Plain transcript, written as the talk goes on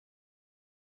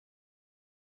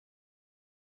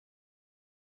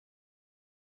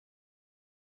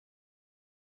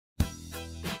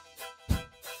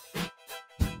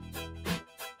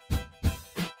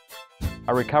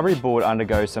A recovery board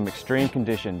undergoes some extreme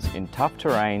conditions in tough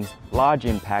terrains, large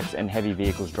impacts and heavy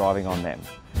vehicles driving on them.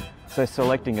 So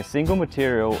selecting a single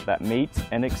material that meets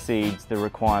and exceeds the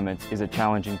requirements is a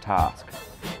challenging task.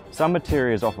 Some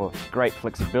materials offer great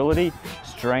flexibility,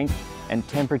 strength and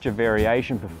temperature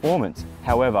variation performance.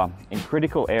 However, in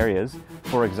critical areas,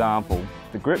 for example,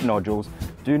 the grip nodules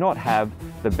do not have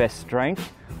the best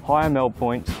strength, higher melt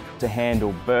points to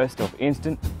handle bursts of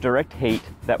instant direct heat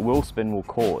that wheel spin will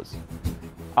cause.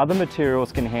 Other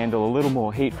materials can handle a little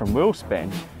more heat from wheel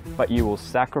spin, but you will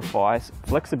sacrifice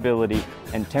flexibility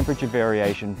and temperature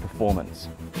variation performance.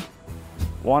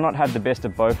 Why not have the best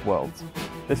of both worlds?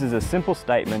 This is a simple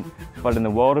statement, but in the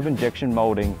world of injection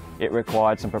molding, it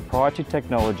required some proprietary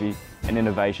technology and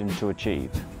innovation to achieve.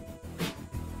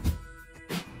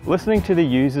 Listening to the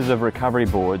users of recovery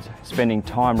boards, spending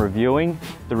time reviewing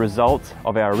the results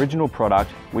of our original product,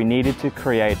 we needed to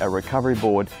create a recovery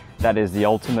board that is the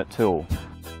ultimate tool.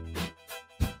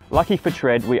 Lucky for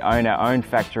TRED, we own our own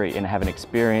factory and have an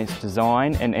experienced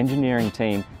design and engineering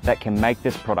team that can make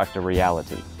this product a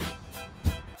reality.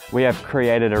 We have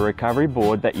created a recovery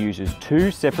board that uses two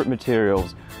separate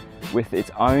materials with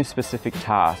its own specific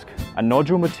task. A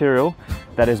nodule material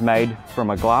that is made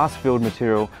from a glass-filled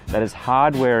material that is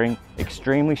hard-wearing,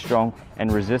 extremely strong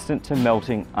and resistant to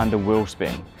melting under wheel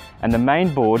spin. And the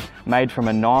main board made from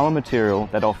a nylon material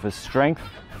that offers strength,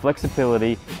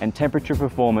 flexibility and temperature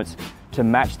performance to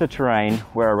match the terrain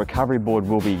where a recovery board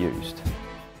will be used.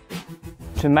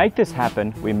 To make this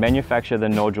happen, we manufacture the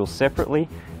nodules separately,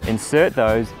 insert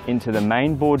those into the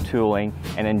main board tooling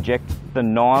and inject the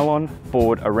nylon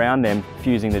board around them,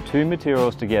 fusing the two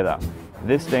materials together.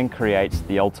 This then creates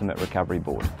the ultimate recovery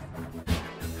board.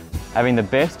 Having the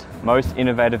best, most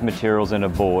innovative materials in a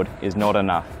board is not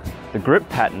enough. The grip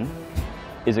pattern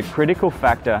is a critical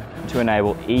factor to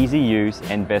enable easy use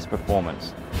and best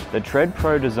performance. The TRED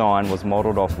Pro design was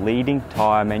modelled off leading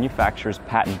tyre manufacturers'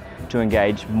 pattern to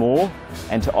engage more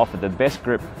and to offer the best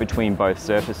grip between both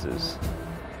surfaces.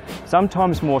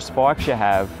 Sometimes more spikes you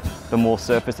have, the more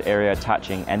surface area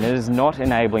touching, and it is not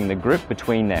enabling the grip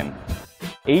between them.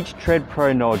 Each TRED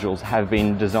Pro nodules have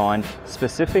been designed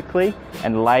specifically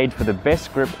and laid for the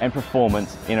best grip and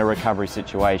performance in a recovery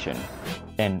situation.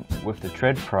 And with the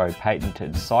TRED Pro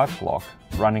patented sight block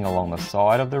running along the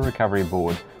side of the recovery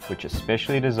board, which is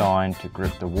specially designed to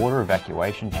grip the water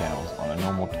evacuation channels on a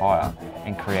normal tyre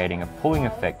and creating a pulling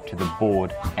effect to the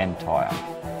board and tyre.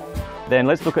 Then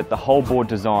let's look at the whole board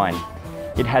design.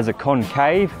 It has a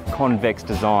concave, convex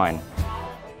design.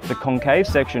 The concave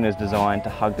section is designed to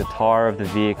hug the tyre of the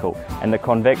vehicle, and the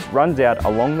convex runs out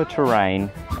along the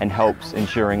terrain and helps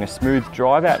ensuring a smooth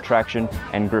drive-out traction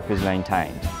and grip is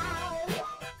maintained.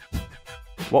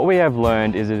 What we have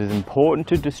learned is it is important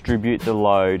to distribute the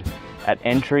load at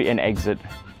entry and exit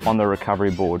on the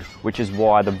recovery board, which is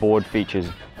why the board features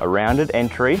a rounded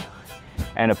entry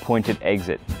and a pointed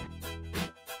exit.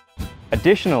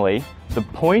 Additionally, the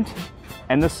point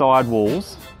and the side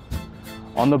walls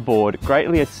on the board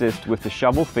greatly assist with the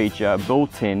shovel feature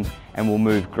built in and will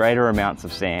move greater amounts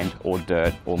of sand or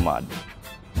dirt or mud.